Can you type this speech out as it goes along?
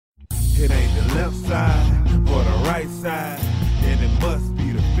It ain't the left side or the right side, then it must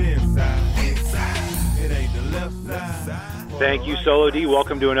be the fin side. It ain't the left side. Thank you, Solo D.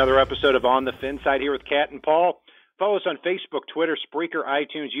 Welcome to another episode of On the Fin Side here with Cat and Paul. Follow us on Facebook, Twitter, Spreaker,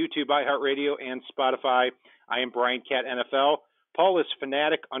 iTunes, YouTube, iHeartRadio, and Spotify. I am Brian Cat NFL. Paul is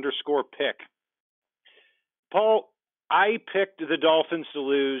Fanatic_Pick. Paul, I picked the Dolphins to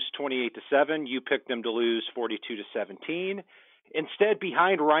lose 28-7. You picked them to lose 42-17. Instead,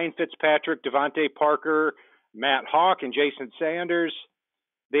 behind Ryan Fitzpatrick, Devontae Parker, Matt Hawk, and Jason Sanders,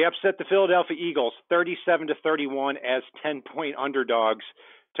 they upset the Philadelphia Eagles 37-31 as 10-point underdogs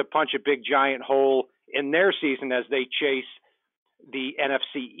to punch a big giant hole in their season as they chase the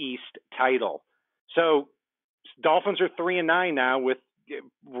NFC East title. So Dolphins are 3-9 now with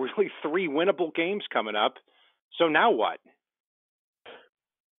really 3 winnable games coming up. So now what?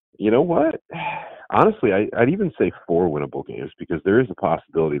 You know what? Honestly, I'd even say 4 winnable games because there is a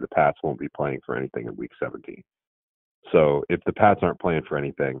possibility the Pats won't be playing for anything in Week 17. So if the Pats aren't playing for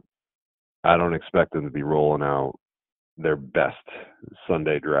anything, I don't expect them to be rolling out their best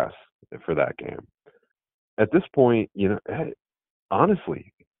Sunday dress for that game. At this point,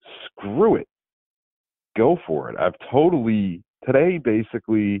 honestly, screw it. Go for it. Today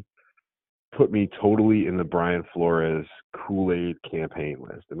basically put me totally in the Brian Flores Kool-Aid campaign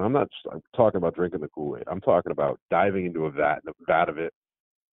list. And I'm talking about drinking the Kool-Aid. I'm talking about diving into a vat of it,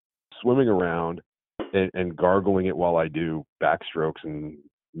 swimming around and gargling it while I do backstrokes and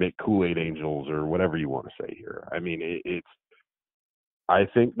make Kool-Aid angels or whatever you want to say here. I mean, I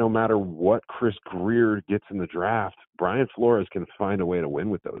think no matter what Chris Greer gets in the draft, Brian Flores can find a way to win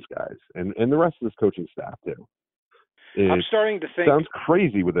with those guys and the rest of his coaching staff too. I'm starting to think sounds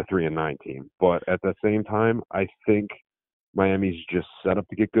crazy with a 3-9 team, but at the same time, I think Miami's just set up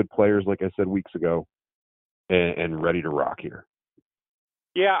to get good players, like I said weeks ago, and ready to rock here.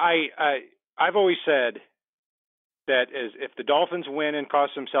 Yeah, I've always said that if the Dolphins win and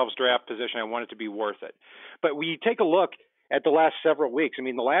cost themselves draft position, I want it to be worth it. But when you take a look at the last several weeks, I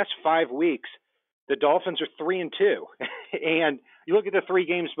mean, the last 5 weeks, the Dolphins are 3-2, and you look at the 3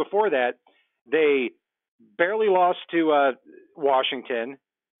 games before that, they barely lost to Washington.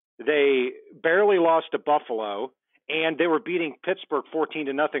 They barely lost to Buffalo, and they were beating Pittsburgh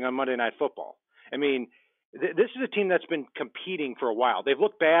 14-0 on Monday Night Football. I mean, this is a team that's been competing for a while. They've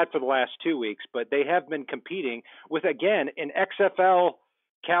looked bad for the last 2 weeks, but they have been competing with, again, an XFL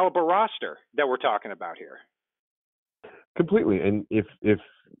caliber roster that we're talking about here. Completely. And if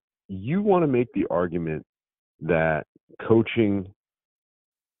you want to make the argument that coaching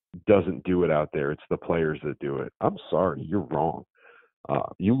doesn't do it out there, it's the players that do it, I'm sorry, you're wrong.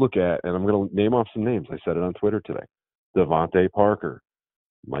 You look at, and I'm going to name off some names. I said it on Twitter today. Devontae Parker,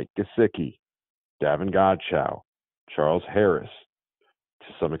 Mike Gesicki, Davin Godchaux, Charles Harris, to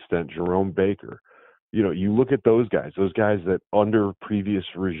some extent Jerome Baker. You look at those guys that under previous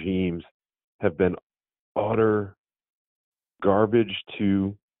regimes have been utter garbage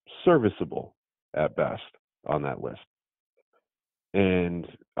to serviceable at best on that list. And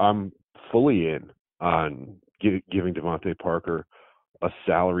I'm fully in on giving Devontae Parker a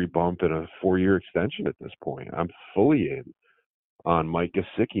salary bump and a 4-year extension at this point. I'm fully in on Mike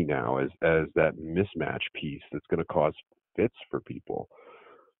Gesicki now as that mismatch piece that's going to cause fits for people.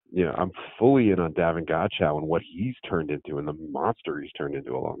 I'm fully in on Davin Godchaux and what he's turned into and the monster he's turned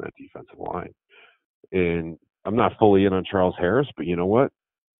into along that defensive line. And I'm not fully in on Charles Harris, but you know what?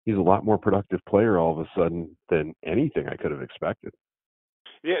 He's a lot more productive player all of a sudden than anything I could have expected.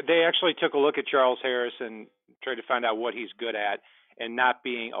 Yeah, they actually took a look at Charles Harris and tried to find out what he's good at and not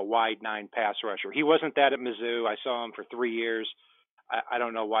being a wide 9 pass rusher. He wasn't that at Mizzou. I saw him for 3 years. I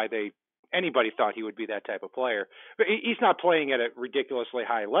don't know why anybody thought he would be that type of player. But he's not playing at a ridiculously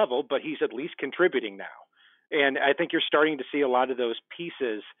high level, but he's at least contributing now. And I think you're starting to see a lot of those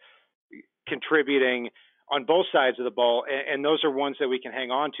pieces contributing on both sides of the ball, and those are ones that we can hang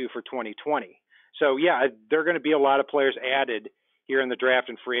on to for 2020. So, yeah, there are going to be a lot of players added here in the draft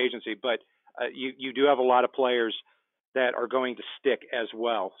and free agency, but you do have a lot of players that are going to stick as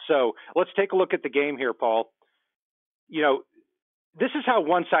well. So let's take a look at the game here, Paul. This is how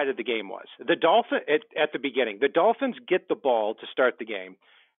one-sided the game was. The Dolphins at the beginning, the Dolphins get the ball to start the game.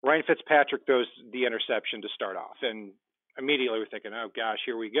 Ryan Fitzpatrick throws the interception to start off, and immediately we're thinking, oh gosh,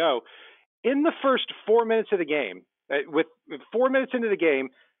 here we go. In the first 4 minutes of the game, with 4 minutes into the game,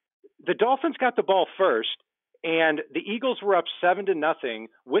 the Dolphins got the ball first, and the Eagles were up 7-0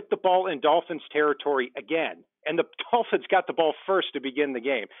 with the ball in Dolphins territory again. And the Dolphins got the ball first to begin the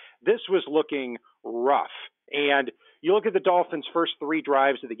game. This was looking rough. And you look at the Dolphins' first 3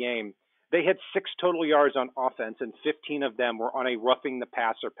 drives of the game, They had 6 total yards on offense, and 15 of them were on a roughing the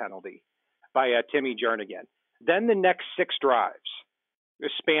passer penalty by Timmy Jernigan. Then the next 6 drives,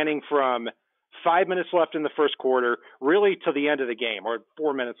 spanning from 5 minutes left in the first quarter, really to the end of the game, or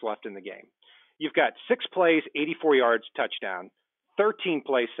 4 minutes left in the game. You've got 6 plays, 84 yards, touchdown, 13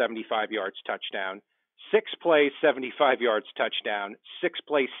 plays, 75 yards, touchdown, 6 plays, 75 yards, touchdown, 6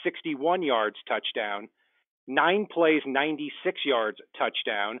 plays, 61 yards, touchdown, 9 plays, 96 yards,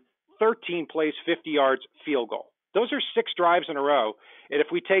 touchdown, 13 plays, 50 yards, field goal. Those are 6 drives in a row. And if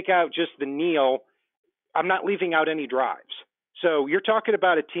we take out just the kneel, I'm not leaving out any drives. So you're talking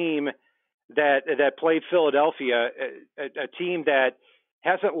about a team that played Philadelphia, a team that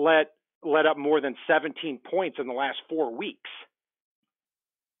hasn't let up more than 17 points in the last 4 weeks.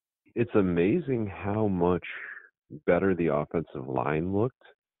 It's amazing how much better the offensive line looked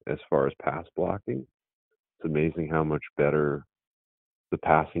as far as pass blocking. It's amazing how much better the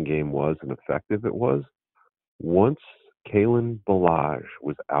passing game was and effective it was. Once Kalen Ballage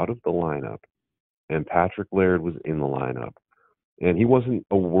was out of the lineup and Patrick Laird was in the lineup, and he wasn't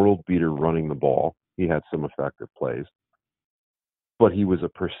a world beater running the ball. He had some effective plays, but he was a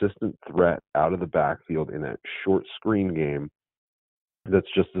persistent threat out of the backfield in that short screen game that's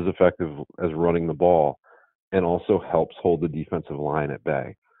just as effective as running the ball and also helps hold the defensive line at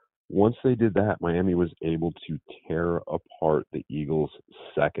bay. Once they did that, Miami was able to tear apart the Eagles'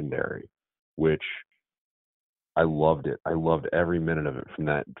 secondary, which I loved it. I loved every minute of it, from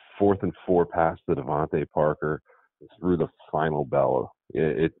that 4th and 4 pass to Devontae Parker through the final bell.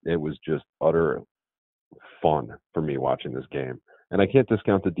 It was just utter fun for me watching this game. And I can't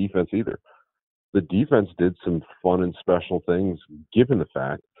discount the defense either. The defense did some fun and special things, given the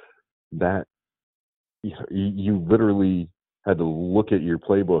fact that you literally had to look at your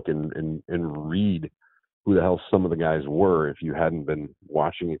playbook and read who the hell some of the guys were if you hadn't been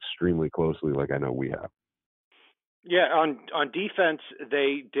watching extremely closely like I know we have. Yeah, on defense,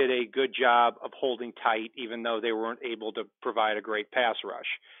 they did a good job of holding tight, even though they weren't able to provide a great pass rush.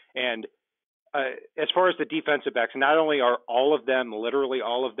 And as far as the defensive backs, not only are all of them, literally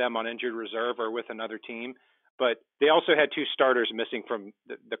all of them, on injured reserve or with another team, but they also had 2 starters missing from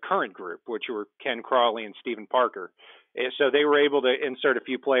the current group, which were Ken Crawley and Stephen Parker. So they were able to insert a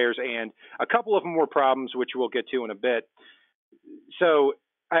few players, and a couple of them were problems, which we'll get to in a bit. So,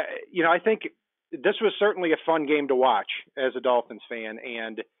 I think this was certainly a fun game to watch as a Dolphins fan.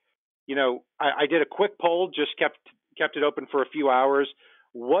 And, I did a quick poll, just kept it open for a few hours.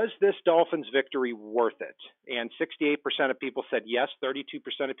 Was this Dolphins victory worth it? And 68% of people said yes,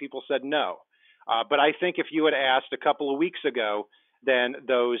 32% of people said no. But I think if you had asked a couple of weeks ago, then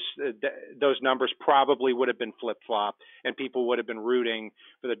those numbers probably would have been flip-flop, and people would have been rooting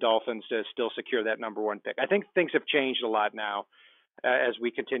for the Dolphins to still secure that number 1 pick. I think things have changed a lot now as we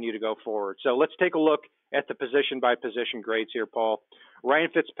continue to go forward. So let's take a look at the position-by-position grades here, Paul. Ryan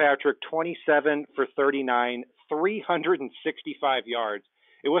Fitzpatrick, 27 for 39, 365 yards.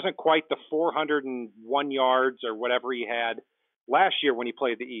 It wasn't quite the 401 yards or whatever he had last year when he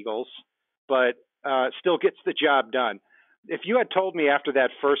played the Eagles, but still gets the job done. If you had told me after that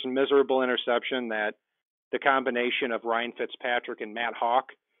first miserable interception that the combination of Ryan Fitzpatrick and Matt Hawk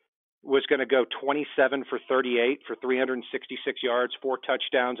was going to go 27 for 38 for 366 yards, 4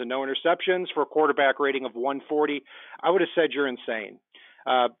 touchdowns, and no interceptions for a quarterback rating of 140, I would have said you're insane.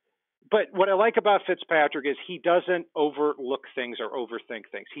 But what I like about Fitzpatrick is he doesn't overlook things or overthink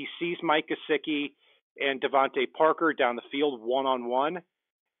things. He sees Mike Gesicki and Devontae Parker down the field one-on-one,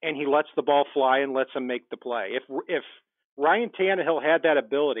 and he lets the ball fly and lets them make the play. If Ryan Tannehill had that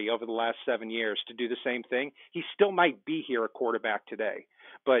ability over the last 7 years to do the same thing, he still might be here at quarterback today.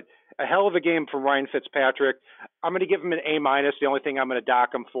 But a hell of a game from Ryan Fitzpatrick. I'm going to give him an A-. The only thing I'm going to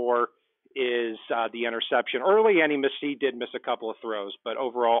dock him for is the interception. Early, he did miss a couple of throws, but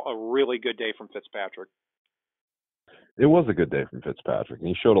overall, a really good day from Fitzpatrick. It was a good day from Fitzpatrick, and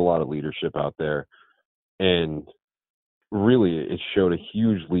he showed a lot of leadership out there. And really, it showed a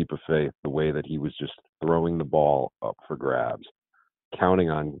huge leap of faith, the way that he was just throwing the ball up for grabs, counting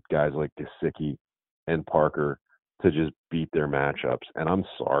on guys like Gesicki and Parker to just beat their matchups. And I'm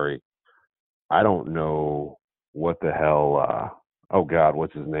sorry, I don't know what the hell,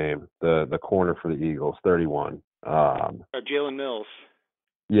 what's his name? The corner for the Eagles, 31. Jalen Mills.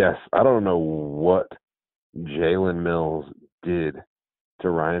 Yes, I don't know what Jalen Mills did to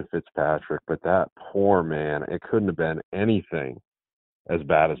Ryan Fitzpatrick, but that poor man, it couldn't have been anything as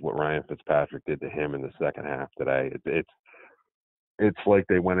bad as what Ryan Fitzpatrick did to him in the second half today. It's like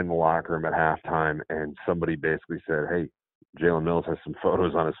they went in the locker room at halftime and somebody basically said, hey, Jalen Mills has some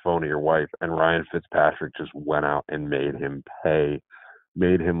photos on his phone of your wife, and Ryan Fitzpatrick just went out and made him pay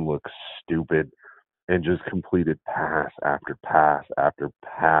made him look stupid, and just completed pass after pass after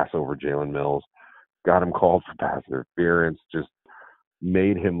pass over Jalen Mills. Got him called for pass interference, just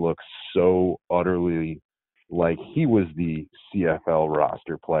made him look so utterly like he was the CFL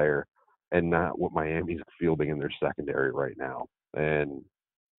roster player and not what Miami's fielding in their secondary right now. And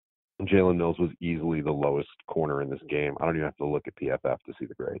Jalen Mills was easily the lowest corner in this game. I don't even have to look at PFF to see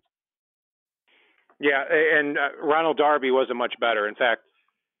the grades. Yeah, and Ronald Darby wasn't much better. In fact,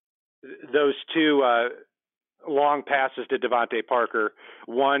 those two long passes to Devontae Parker,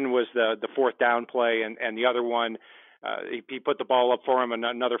 one was the fourth down play, and the other one, he put the ball up for him,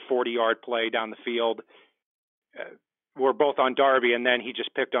 another 40-yard play down the field. Were both on Darby, and then he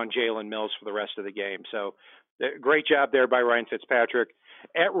just picked on Jalen Mills for the rest of the game. So great job there by Ryan Fitzpatrick.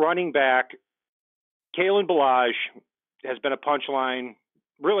 At running back, Kalen Ballage has been a punchline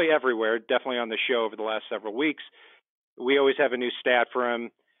really everywhere, definitely on the show over the last several weeks. We always have a new stat for him.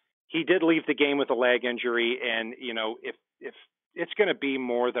 He did leave the game with a leg injury, and, if it's going to be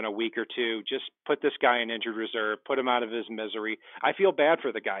more than a week or two, just put this guy in injured reserve, put him out of his misery. I feel bad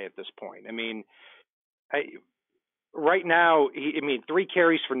for the guy at this point. I mean, right now, 3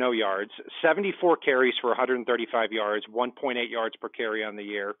 carries for no yards, 74 carries for 135 yards, 1.8 yards per carry on the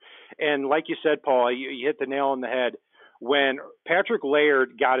year. And like you said, Paul, you hit the nail on the head. When Patrick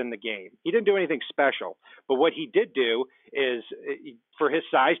Laird got in the game, he didn't do anything special. But what he did do is, for his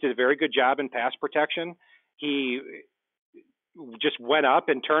size, did a very good job in pass protection. He just went up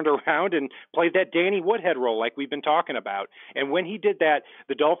and turned around and played that Danny Woodhead role like we've been talking about. And when he did that,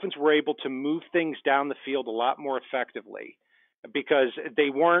 the Dolphins were able to move things down the field a lot more effectively because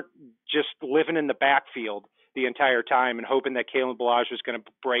they weren't just living in the backfield the entire time and hoping that Kalen Ballage was going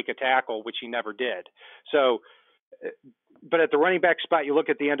to break a tackle, which he never did. So, but at the running back spot, you look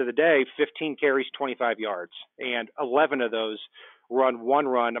at the end of the day, 15 carries, 25 yards, and 11 of those one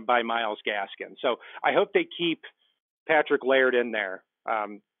run by Myles Gaskin. So I hope they keep Patrick Laird in there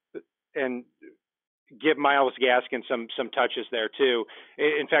and give Myles Gaskin some touches there too.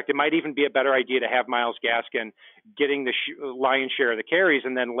 In fact, it might even be a better idea to have Myles Gaskin getting the lion's share of the carries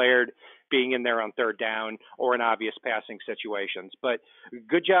and then Laird being in there on third down or in obvious passing situations. But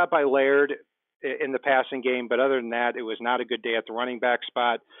good job by Laird in the passing game. But other than that, it was not a good day at the running back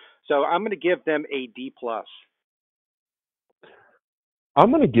spot. So I'm going to give them a D+. I'm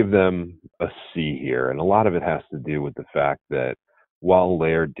going to give them a C here, and a lot of it has to do with the fact that while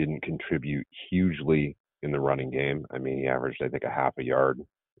Laird didn't contribute hugely in the running game, I mean, he averaged, I think, a half a yard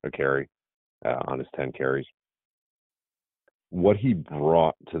a carry on his 10 carries. What he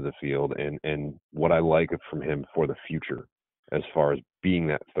brought to the field and what I like from him for the future as far as being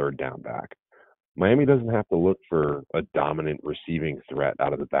that third down back, Miami doesn't have to look for a dominant receiving threat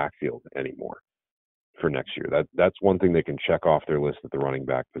out of the backfield anymore for next year. That's one thing they can check off their list at the running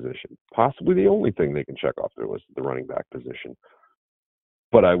back position. Possibly the only thing they can check off their list at the running back position.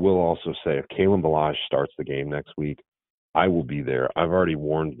 But I will also say, if Kalen Ballage starts the game next week, I will be there. I've already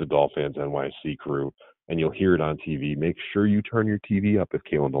warned the Dolphins NYC crew, and you'll hear it on TV. Make sure you turn your TV up if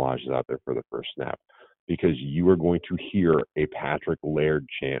Kalen Ballage is out there for the first snap, because you are going to hear a Patrick Laird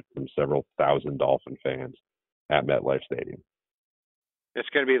chant from several thousand Dolphin fans at MetLife Stadium. It's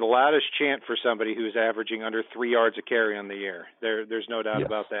going to be the loudest chant for somebody who's averaging under 3 yards a carry on the year. There's no doubt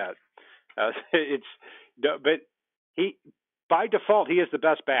about that. But he, by default, he is the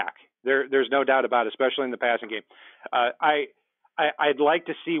best back. There's no doubt about it, especially in the passing game. I'd like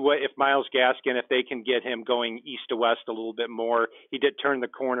to see if Myles Gaskin, if they can get him going east to west a little bit more. He did turn the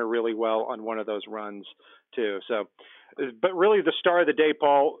corner really well on one of those runs too. So, but really the star of the day,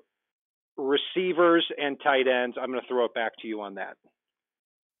 Paul, receivers and tight ends. I'm going to throw it back to you on that.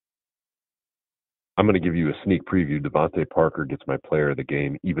 I'm going to give you a sneak preview. Devontae Parker gets my player of the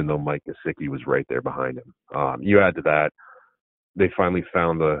game, even though Mike Gesicki was right there behind him. You add to that, they finally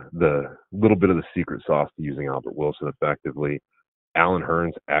found the little bit of the secret sauce to using Albert Wilson effectively. Allen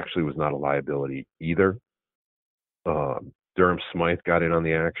Hurns actually was not a liability either. Durham Smythe got in on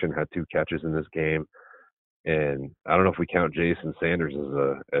the action, had 2 catches in this game. And I don't know if we count Jason Sanders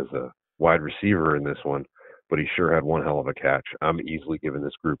as a wide receiver in this one, but he sure had one hell of a catch. I'm easily giving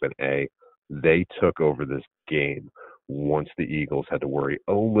this group an A. They took over this game once the Eagles had to worry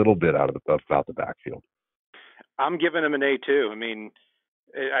a little bit about the backfield. I'm giving them an A too. I mean,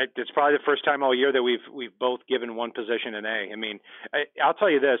 it's probably the first time all year that we've both given one position an A. I mean, I'll tell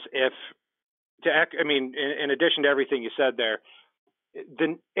you this: in addition to everything you said there,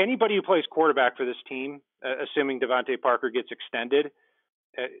 then anybody who plays quarterback for this team, assuming Devontae Parker gets extended,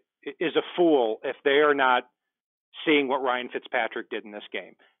 is a fool if they are not seeing what Ryan Fitzpatrick did in this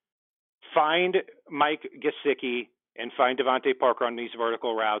game. Find Mike Gesicki and find Devontae Parker on these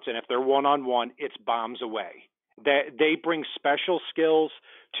vertical routes. And if they're one-on-one, it's bombs away. They bring special skills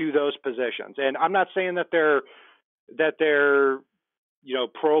to those positions. And I'm not saying that they're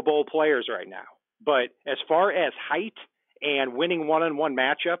Pro Bowl players right now. But as far as height and winning one-on-one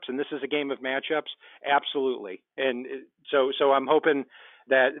matchups, and this is a game of matchups, absolutely. And so I'm hoping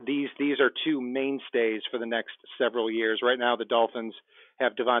that these are two mainstays for the next several years. Right now, the Dolphins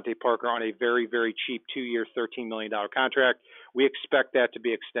have Devontae Parker on a very, very cheap 2-year, $13 million contract. We expect that to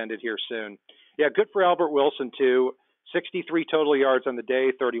be extended here soon. Yeah, good for Albert Wilson, too. 63 total yards on the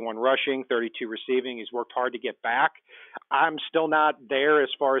day, 31 rushing, 32 receiving. He's worked hard to get back. I'm still not there as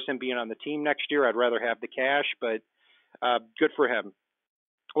far as him being on the team next year. I'd rather have the cash, but good for him.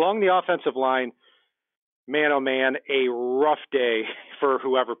 Along the offensive line, man, oh man, a rough day for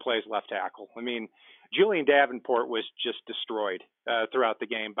whoever plays left tackle. I mean, Julian Davenport was just destroyed throughout the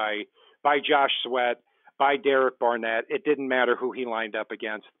game by Josh Sweat, by Derek Barnett. It didn't matter who he lined up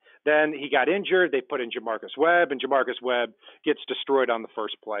against. Then he got injured. They put in Jamarcus Webb, and Jamarcus Webb gets destroyed on the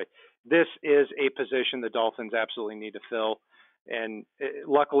first play. This is a position the Dolphins absolutely need to fill. And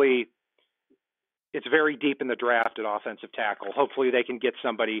luckily, it's very deep in the draft at offensive tackle. Hopefully they can get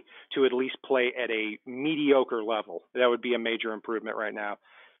somebody to at least play at a mediocre level. That would be a major improvement right now.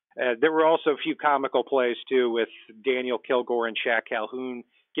 There were also a few comical plays, too, with Daniel Kilgore and Shaq Calhoun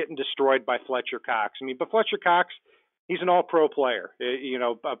getting destroyed by Fletcher Cox. I mean, but Fletcher Cox, he's an all-pro player,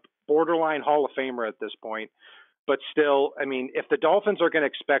 a borderline Hall of Famer at this point. But still, I mean, if the Dolphins are going to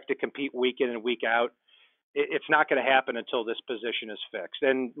expect to compete week in and week out, it's not going to happen until this position is fixed.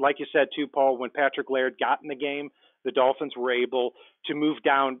 And like you said, too, Paul, when Patrick Laird got in the game, the Dolphins were able to move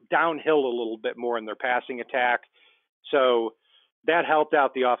downhill a little bit more in their passing attack. So that helped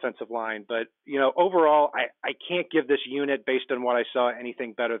out the offensive line. But, overall, I can't give this unit, based on what I saw,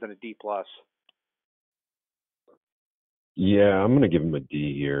 anything better than a D+. Yeah, I'm going to give them a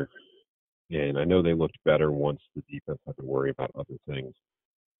D here. And I know they looked better once the defense had to worry about other things.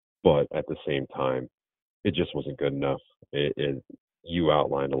 But at the same time, it just wasn't good enough. You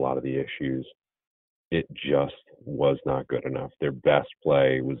outlined a lot of the issues. It just was not good enough. Their best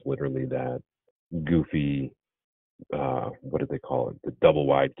play was literally that goofy, what did they call it? The double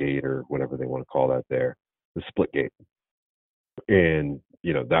wide gate, or whatever they want to call that there, the split gate. And,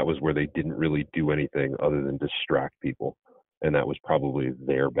 that was where they didn't really do anything other than distract people. And that was probably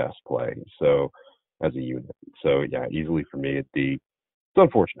their best play. So, as a unit. So, yeah, easily for me, a D. It's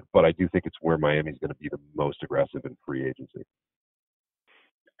unfortunate, but I do think it's where Miami's going to be the most aggressive in free agency.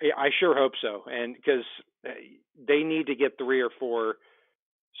 I sure hope so. And because they need to get 3 or 4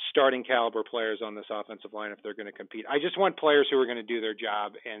 starting caliber players on this offensive line if they're going to compete. I just want players who are going to do their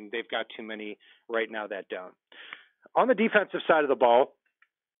job, and they've got too many right now that don't. On the defensive side of the ball,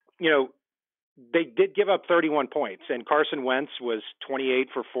 they did give up 31 points, and Carson Wentz was 28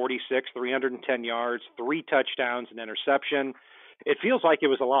 for 46, 310 yards, 3 touchdowns, and interception. It feels like it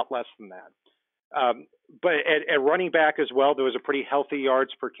was a lot less than that. But at running back as well, there was a pretty healthy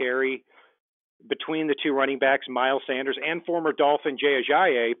yards per carry between the two running backs, Miles Sanders and former Dolphin Jay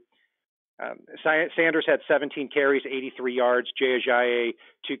Ajayi. Sanders had 17 carries, 83 yards. Jay Ajayi,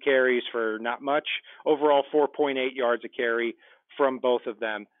 2 carries for not much. Overall, 4.8 yards a carry from both of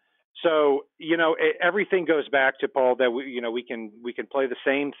them. So, everything goes back to, Paul, that we can play the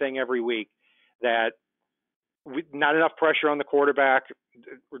same thing every week, that not enough pressure on the quarterback.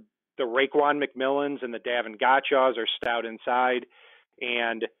 The Raekwon McMillans and the Davin Gotchaws are stout inside,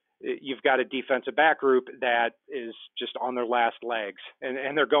 and you've got a defensive back group that is just on their last legs,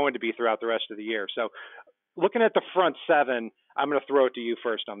 and they're going to be throughout the rest of the year. So looking at the front 7, I'm going to throw it to you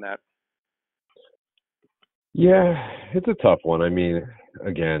first on that. Yeah, it's a tough one. I mean,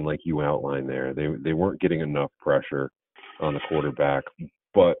 again, like you outlined there, they weren't getting enough pressure on the quarterback,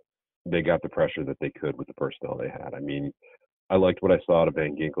 but they got the pressure that they could with the personnel they had. I mean, I liked what I saw out of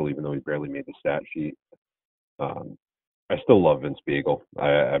Van Ginkel, even though he barely made the stat sheet. I still love Vince Biegel.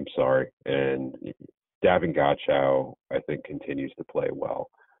 I'm sorry. And Davin Gotchow, I think, continues to play well.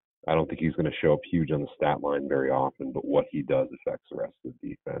 I don't think he's going to show up huge on the stat line very often, but what he does affects the rest of the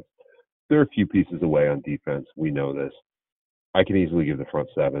defense. There are a few pieces away on defense. We know this. I can easily give the front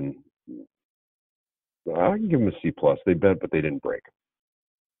 7. I can give them a C+. They bent, but they didn't break.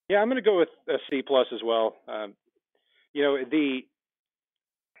 Yeah, I'm going to go with a C+ as well. As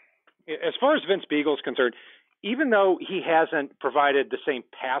far as Vince Biegel is concerned, even though he hasn't provided the same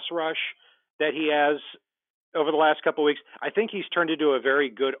pass rush that he has over the last couple of weeks, I think he's turned into a very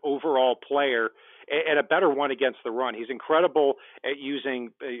good overall player and a better one against the run. He's incredible at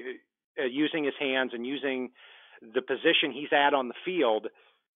using his hands and using the position he's at on the field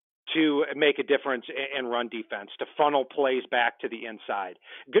to make a difference in run defense, to funnel plays back to the inside.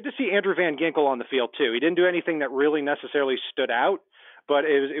 Good to see Andrew Van Ginkel on the field too. He didn't do anything that really necessarily stood out, but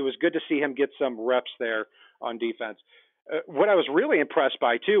it was good to see him get some reps there on defense. What I was really impressed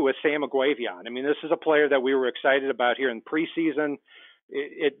by too was Sam Aguavion. I mean, this is a player that we were excited about here in preseason.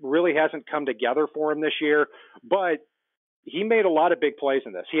 It really hasn't come together for him this year, but he made a lot of big plays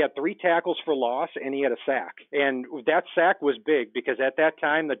in this. He had 3 tackles for loss and he had a sack. And that sack was big because at that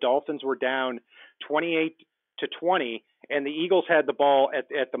time the Dolphins were down 28-20 and the Eagles had the ball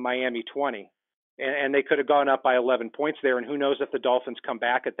at the Miami 20. And they could have gone up by 11 points there. And who knows if the Dolphins come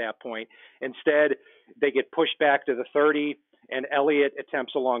back at that point. Instead, they get pushed back to the 30 and Elliott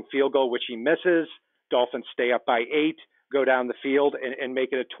attempts a long field goal, which he misses. Dolphins stay up by 8. Go down the field and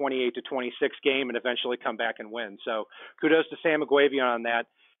make it a 28-26 game and eventually come back and win. So kudos to Sam Aguavion on that.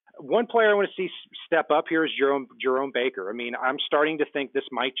 One player I want to see step up here is Jerome Baker. I mean, I'm starting to think this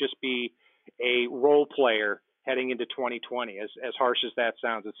might just be a role player heading into 2020, as harsh as that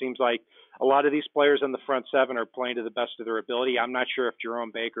sounds. It seems like a lot of these players on the front 7 are playing to the best of their ability. I'm not sure if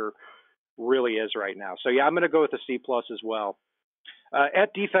Jerome Baker really is right now. So, yeah, I'm going to go with a C+ as well.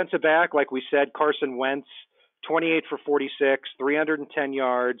 At defensive back, like we said, Carson Wentz, 28 for 46, 310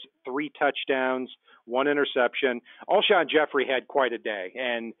 yards, 3 touchdowns, 1 interception. Alshon Jeffrey had quite a day.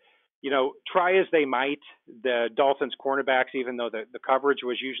 And, you know, try as they might, the Dolphins cornerbacks, even though the coverage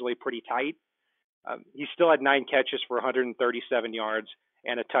was usually pretty tight, he still had 9 catches for 137 yards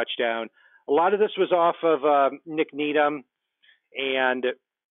and a touchdown. A lot of this was off of Nick Needham, and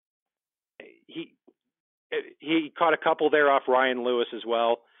he caught a couple there off Ryan Lewis as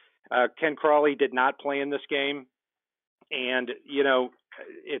well. Ken Crawley did not play in this game, and you know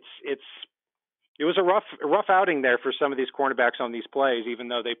it was a rough outing there for some of these cornerbacks on these plays, even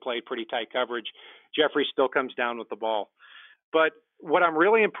though they played pretty tight coverage. Jeffrey still comes down with the ball. But what I'm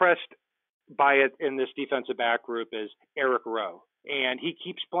really impressed by it in this defensive back group is Eric Rowe, and he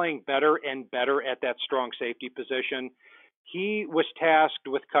keeps playing better and better at that strong safety position. He was tasked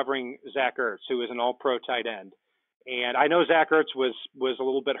with covering Zach Ertz, who is an all-pro tight end. And I know Zach Ertz was a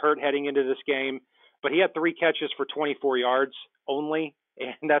little bit hurt heading into this game, but he had 3 catches for 24 yards only,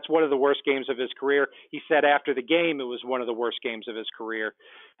 and that's one of the worst games of his career. He said after the game it was one of the worst games of his career.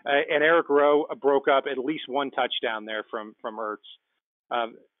 And Eric Rowe broke up at least 1 touchdown there from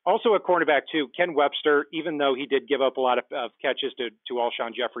Ertz. Also at cornerback too, Ken Webster, even though he did give up a lot of catches to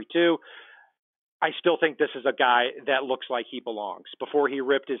Alshon Jeffrey too, I still think this is a guy that looks like he belongs. Before he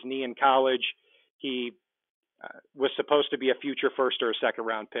ripped his knee in college, he was supposed to be a future first or a second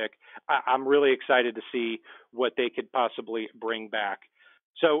round pick. I'm really excited to see what they could possibly bring back.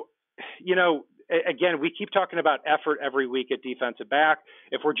 So, you know, again, we keep talking about effort every week at defensive back.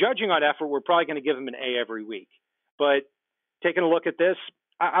 If we're judging on effort, we're probably going to give him an A every week. But taking a look at this,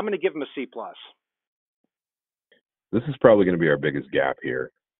 I'm going to give him a C+. This is probably going to be our biggest gap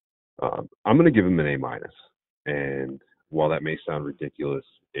here. I'm going to give him an A-. And while that may sound ridiculous,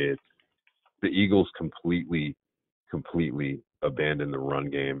 it's the Eagles completely abandoned the run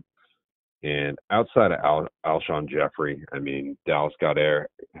game. And outside of Alshon Jeffrey, I mean, Dallas Goedert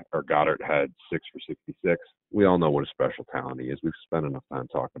had 6 for 66. We all know what a special talent he is. We've spent enough time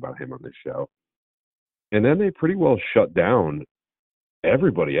talking about him on this show. And then they pretty well shut down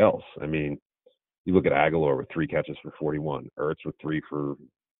everybody else. I mean, you look at Aguilar with 3 catches for 41, Ertz with 3 for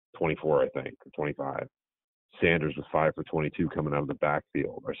 24, I think, or 25. Sanders with 5 for 22 coming out of the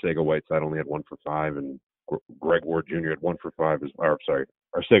backfield. Arcega-Whiteside only had 1 for 5, and Greg Ward Jr. had 1 for 5.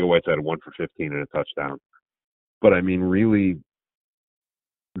 Arcega-Whiteside had 1 for 15 and a touchdown. But I mean, really,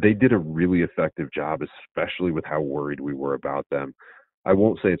 they did a really effective job, especially with how worried we were about them. I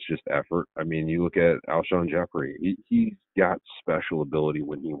won't say it's just effort. I mean, you look at Alshon Jeffrey. He's got special ability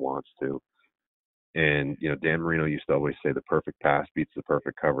when he wants to. And, you know, Dan Marino used to always say the perfect pass beats the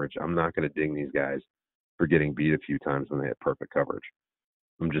perfect coverage. I'm not going to ding these guys for getting beat a few times when they had perfect coverage.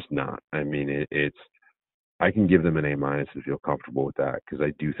 I'm just not. I mean, I can give them an A- and feel comfortable with that because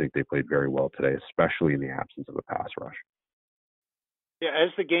I do think they played very well today, especially in the absence of a pass rush. Yeah,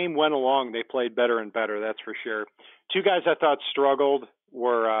 as the game went along, they played better and better, that's for sure. 2 guys I thought struggled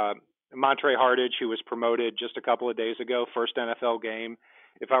were Montre Hardage, who was promoted just a couple of days ago, first NFL game.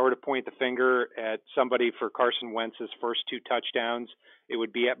 If I were to point the finger at somebody for Carson Wentz's first 2 touchdowns, it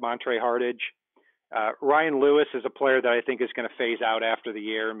would be at Montre Hardage. Ryan Lewis is a player that I think is going to phase out after the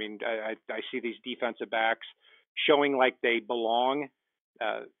year. I mean, I see these defensive backs showing like they belong,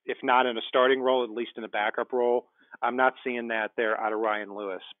 if not in a starting role, at least in a backup role. I'm not seeing that there out of Ryan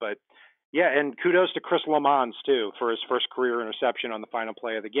Lewis. But Yeah, and kudos to Chris Lamons too for his first career interception on the final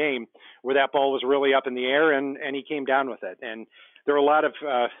play of the game, where that ball was really up in the air and he came down with it. And there were a lot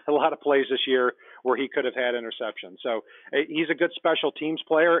of plays this year where he could have had interception. So he's a good special teams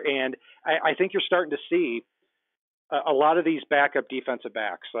player, and I think you're starting to see a lot of these backup defensive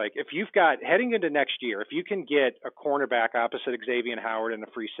backs. Like if you've got heading into next year, if you can get a cornerback opposite Xavier Howard and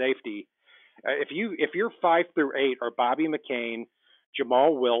a free safety, if your 5 through 8 are Bobby McCain,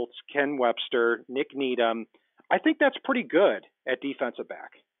 Jamal Wiltz, Ken Webster, Nick Needham, I think that's pretty good at defensive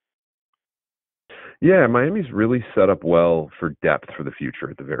back. Yeah, Miami's really set up well for depth for the future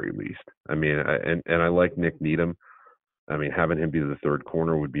at the very least. I mean, I like Nick Needham. I mean, having him be the third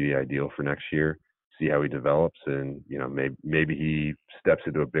corner would be the ideal for next year. See how he develops, and maybe he steps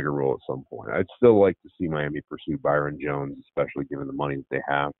into a bigger role at some point. I'd still like to see Miami pursue Byron Jones, especially given the money that they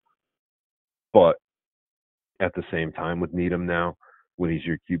have. But at the same time, with Needham now, when he's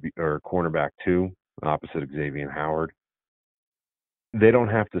your QB or cornerback 2, opposite Xavier Howard, they don't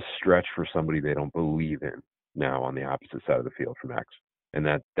have to stretch for somebody they don't believe in now on the opposite side of the field from X, and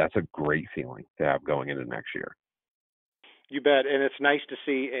that's a great feeling to have going into next year. You bet, and it's nice to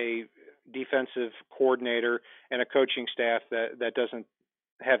see a defensive coordinator and a coaching staff that doesn't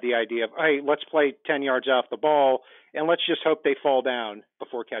have the idea of, hey, let's play 10 yards off the ball and let's just hope they fall down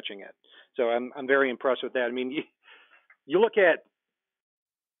before catching it. So I'm very impressed with that. I mean, you look at,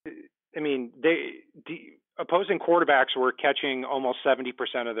 I mean, the opposing quarterbacks were catching almost 70%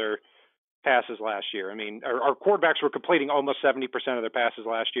 of their passes last year. I mean, our quarterbacks were completing almost 70% of their passes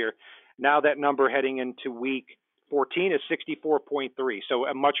last year. Now that number heading into week 14 is 64.3, so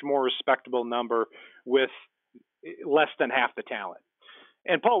a much more respectable number with less than half the talent.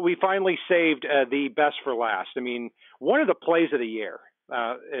 And Paul, we finally saved the best for last. I mean, one of the plays of the year.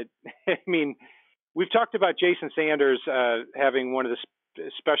 I mean, we've talked about Jason Sanders having one of the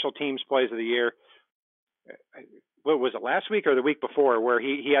special teams plays of the year. What was it, last week or the week before, where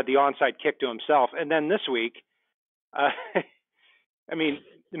he had the onside kick to himself? And then this week, I mean,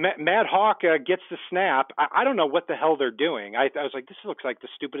 Matt Hawk gets the snap. I don't know what the hell they're doing. I was like, this looks like the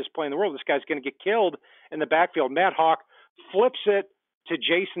stupidest play in the world. This guy's going to get killed in the backfield. Matt Hawk flips it to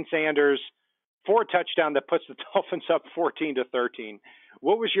Jason Sanders for a touchdown that puts the Dolphins up 14-13.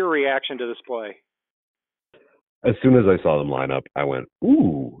 What was your reaction to this play? As soon as I saw them line up, I went,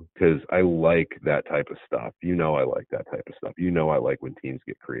 ooh, because I like that type of stuff. I like that type of stuff. I like when teams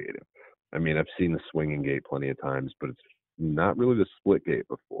get creative. I mean, I've seen the swinging gate plenty of times, but it's not really the split gate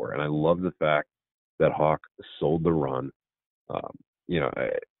before. And I love the fact that Hawk sold the run.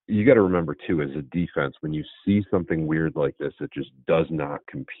 You got to remember, too, as a defense, when you see something weird like this that just does not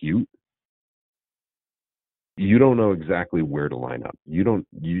compute, you don't know exactly where to line up. You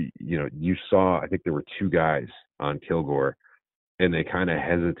saw, I think there were 2 guys on Kilgore, and they kind of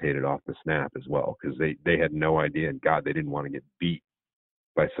hesitated off the snap as well because they had no idea, and God, they didn't want to get beat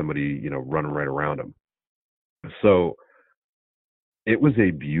by somebody, running right around them. So it was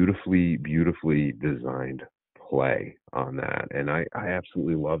a beautifully, beautifully designed play on that, and I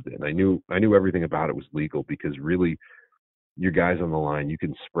absolutely loved it. And I knew everything about it was legal because really, your guys on the line, you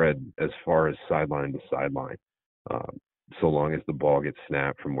can spread as far as sideline to sideline, so long as the ball gets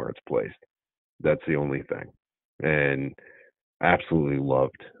snapped from where it's placed. That's the only thing. And absolutely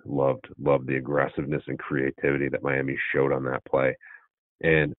loved the aggressiveness and creativity that Miami showed on that play.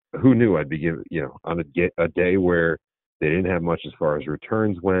 And who knew I'd be giving, on a day where they didn't have much as far as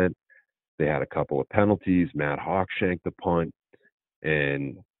returns went. They had a couple of penalties. Matt Hawk shanked the punt,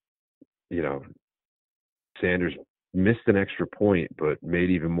 and Sanders missed an extra point, but made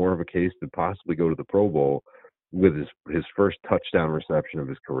even more of a case to possibly go to the Pro Bowl with his first touchdown reception of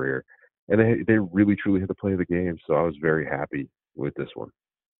his career. And they really truly hit the play of the game. So I was very happy with this one,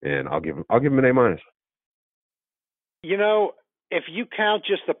 and I'll give him an A-. If you count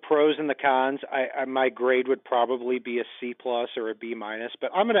just the pros and the cons, my grade would probably be a C+ or a B-.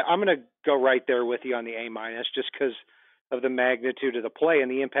 But I'm gonna go right there with you on the A- just because of the magnitude of the play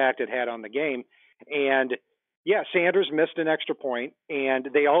and the impact it had on the game. And yeah, Sanders missed an extra point, and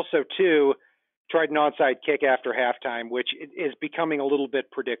they also too tried an onside kick after halftime, which is becoming a little bit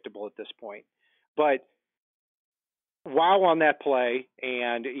predictable at this point. But wow on that play,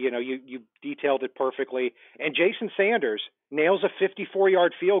 and you detailed it perfectly. And Jason Sanders nails a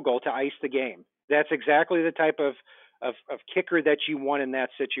 54-yard field goal to ice the game. That's exactly the type of kicker that you want in that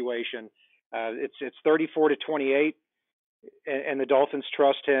situation. It's 34-28, and the Dolphins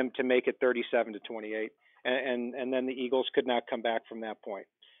trust him to make it 37-28, and then the Eagles could not come back from that point.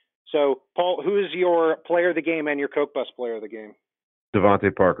 So, Paul, who is your player of the game and your Coke Bus player of the game?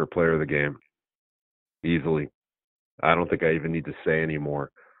 Devontae Parker, player of the game, easily. I don't think I even need to say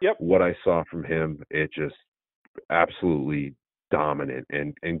anymore. Yep. what I saw from him, it just absolutely dominant.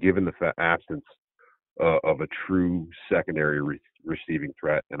 And given the absence of a true secondary receiving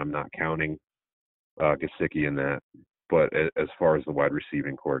threat, and I'm not counting Gesicki in that, but as far as the wide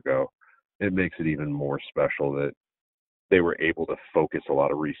receiving core go, it makes it even more special that they were able to focus a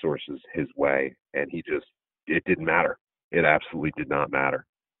lot of resources his way, and it didn't matter. It absolutely did not matter.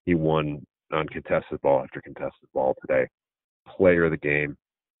 He won on contested ball after contested ball today. Player of the game,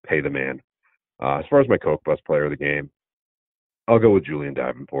 pay the man. As far as my Coke Bus player of the game, I'll go with Julian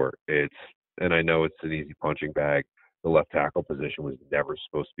Davenport. And I know it's an easy punching bag. The left tackle position was never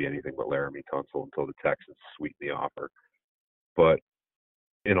supposed to be anything but Laramie Tunsil until the Texans sweetened the offer. But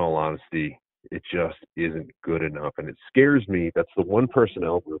in all honesty, it just isn't good enough. And it scares me. That's the one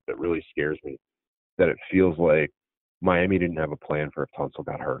personnel group that really scares me, that it feels like Miami didn't have a plan for if Tunsil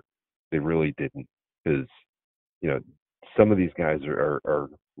got hurt. They really didn't, because, some of these guys are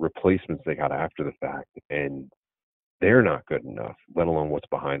replacements they got after the fact, and they're not good enough, let alone what's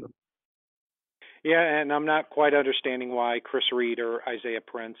behind them. Yeah, and I'm not quite understanding why Chris Reed or Isaiah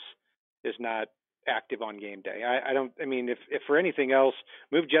Prince is not active on game day. I mean, if for anything else,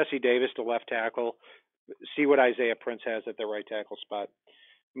 move Jesse Davis to left tackle, see what Isaiah Prince has at the right tackle spot.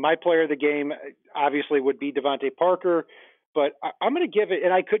 My player of the game obviously would be Devontae Parker, but I'm going to give it,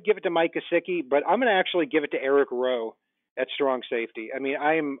 and I could give it to Mike Gesicki, but I'm going to actually give it to Eric Rowe at strong safety. I mean,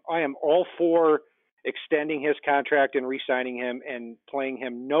 I am all for extending his contract and re-signing him and playing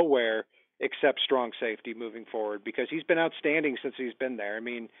him nowhere except strong safety moving forward, because he's been outstanding since he's been there. I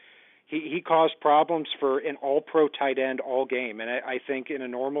mean, he caused problems for an all-pro tight end all game, and I think in a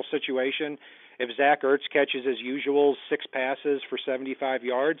normal situation, if Zach Ertz catches his usual 6 passes for 75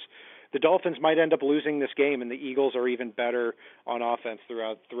 yards, the Dolphins might end up losing this game, and the Eagles are even better on offense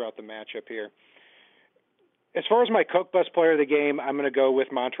throughout the matchup here. As far as my Coke Bus player of the game, I'm going to go with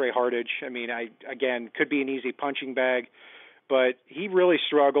Montre Hardage. I mean, again, could be an easy punching bag, but he really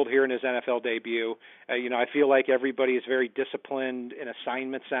struggled here in his NFL debut. I feel like everybody is very disciplined and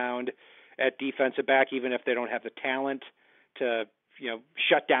assignment sound at defensive back, even if they don't have the talent to,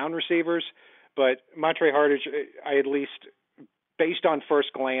 shut down receivers. But Montre Hardage, I at least, based on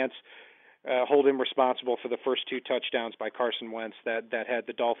first glance, hold him responsible for the first 2 touchdowns by Carson Wentz that had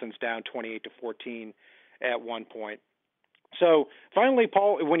the Dolphins down 28-14 at one point. So finally,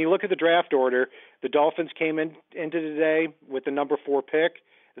 Paul, when you look at the draft order, the Dolphins came into the day with the number 4 pick.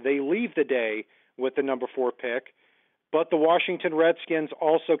 They leave the day with the number 4 pick. But the Washington Redskins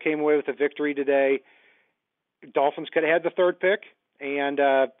also came away with a victory today. Dolphins could have had the 3rd pick. And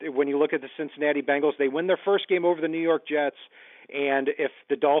when you look at the Cincinnati Bengals, they win their first game over the New York Jets. And if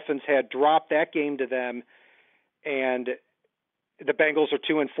the Dolphins had dropped that game to them, and the Bengals are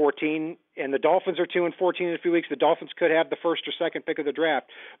 2-14, and the Dolphins are 2-14 in a few weeks, the Dolphins could have the 1st or 2nd pick of the draft.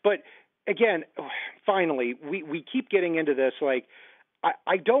 But again, finally, we keep getting into this. Like,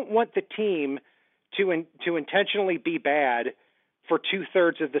 I don't want the team to intentionally be bad for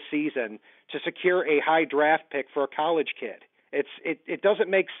 2/3 of the season to secure a high draft pick for a college kid. It doesn't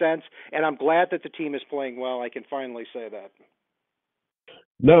make sense, and I'm glad that the team is playing well. I can finally say that.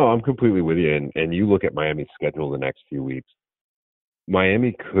 No, I'm completely with you. And you look at Miami's schedule the next few weeks.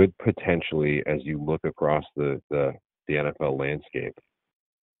 Miami could potentially, as you look across the NFL landscape,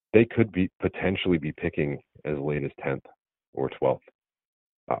 they could potentially be picking as late as 10th or 12th.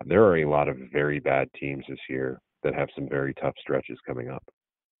 There are a lot of very bad teams this year that have some very tough stretches coming up.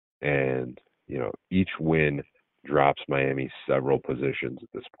 And, each win drops Miami several positions at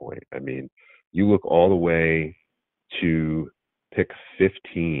this point. I mean, you look all the way to pick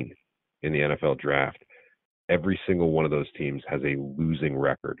 15 in the NFL draft. Every single one of those teams has a losing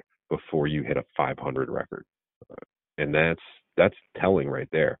record before you hit a 500 record. And that's telling right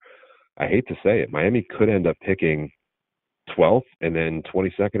there. I hate to say it, Miami could end up picking 12th and then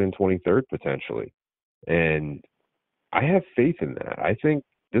 22nd and 23rd potentially. And I have faith in that. I think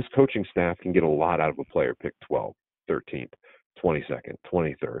this coaching staff can get a lot out of a player pick 12th, 13th, 22nd,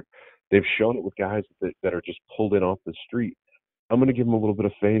 23rd. They've shown it with guys that are just pulled in off the street. I'm going to give them a little bit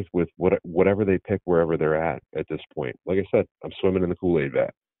of faith with whatever they pick, wherever they're at this point. Like I said, I'm swimming in the Kool-Aid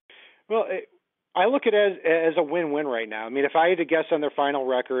vat. Well, I look at it as a win-win right now. I mean, if I had to guess on their final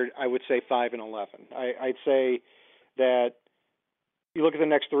record, I would say 5-11. I'd say that you look at the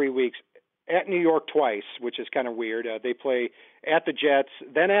next 3 weeks, at New York twice, which is kind of weird. They play at the Jets,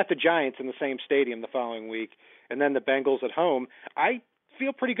 then at the Giants in the same stadium the following week, and then the Bengals at home. I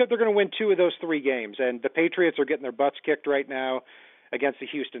feel pretty good they're going to win 2 of those 3 games. And the Patriots are getting their butts kicked right now against the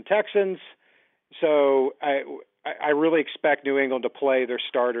Houston Texans. So I really expect New England to play their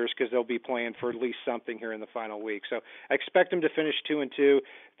starters because they'll be playing for at least something here in the final week. So I expect them to finish 2-2.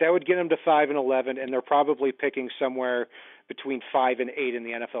 That would get them to 5-11, and they're probably picking somewhere between 5 and 8 in the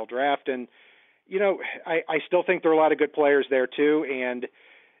NFL draft. And I still think there are a lot of good players there too. And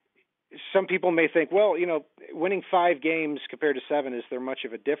some people may think, well, winning 5 games compared to 7, is there much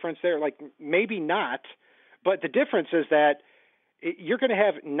of a difference there? Like, maybe not, but the difference is that you're going to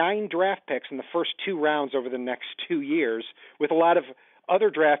have 9 draft picks in the first 2 rounds over the next 2 years, with a lot of other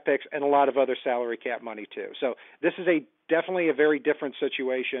draft picks and a lot of other salary cap money too. So this is definitely a very different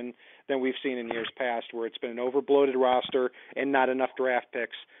situation than we've seen in years past, where it's been an overbloated roster and not enough draft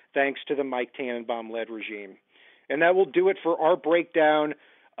picks, thanks to the Mike Tannenbaum-led regime. And that will do it for our breakdown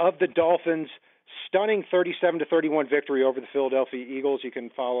of the Dolphins' stunning 37-31 victory over the Philadelphia Eagles. You can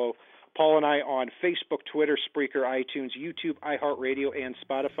follow Paul and I on Facebook, Twitter, Spreaker, iTunes, YouTube, iHeartRadio, and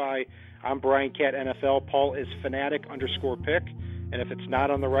Spotify. I'm Brian Cat NFL. Paul is Fanatic_Pick. And if it's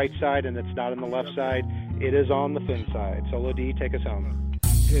not on the right side and it's not on the left side, it is on the thin side. Solo D, take us home.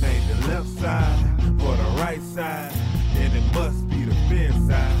 It ain't the left side or the right side, and it must be the thin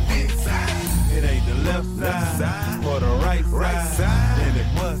side. Inside. It ain't the left side or the right side, and it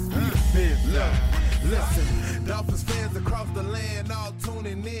must be the thin side. Listen, Dolphins fans across the land all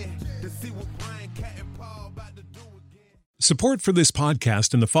tuning in to see what Brian Cat and Paul about to do again. Support for this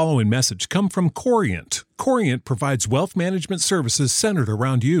podcast and the following message come from Corient. Corient provides wealth management services centered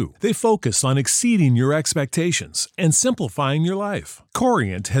around you. They focus on exceeding your expectations and simplifying your life.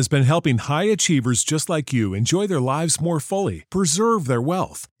 Corient has been helping high achievers just like you enjoy their lives more fully, preserve their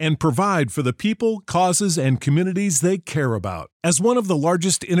wealth, and provide for the people, causes, and communities they care about. As one of the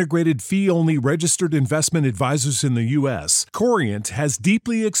largest integrated fee-only registered investment advisors in the U.S., Corient has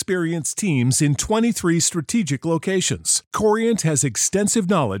deeply experienced teams in 23 strategic locations. Corient has extensive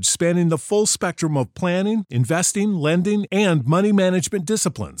knowledge spanning the full spectrum of planning, investing, lending, and money management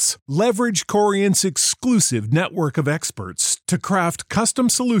disciplines. Leverage Corient's exclusive network of experts to craft custom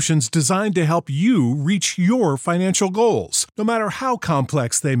solutions designed to help you reach your financial goals, no matter how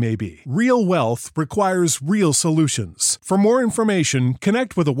complex they may be. Real wealth requires real solutions. For more information,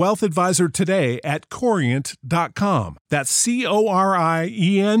 connect with a wealth advisor today at Corient.com. That's Corient.com.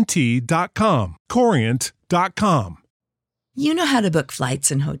 Corient.com. You know how to book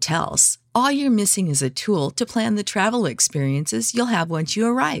flights and hotels. All you're missing is a tool to plan the travel experiences you'll have once you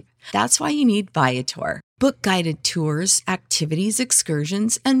arrive. That's why you need Viator. Book guided tours, activities,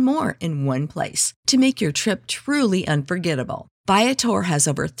 excursions, and more in one place to make your trip truly unforgettable. Viator has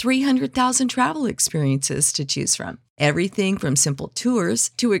over 300,000 travel experiences to choose from. Everything from simple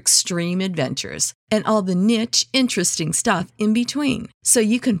tours to extreme adventures and all the niche, interesting stuff in between. So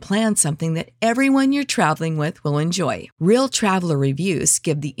you can plan something that everyone you're traveling with will enjoy. Real traveler reviews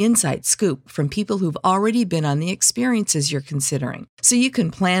give the inside scoop from people who've already been on the experiences you're considering. So you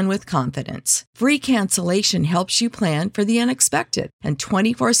can plan with confidence. Free cancellation helps you plan for the unexpected. And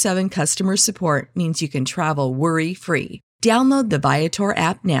 24/7 customer support means you can travel worry-free. Download the Viator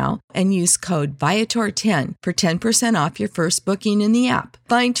app now and use code Viator10 for 10% off your first booking in the app.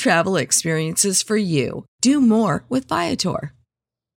 Find travel experiences for you. Do more with Viator.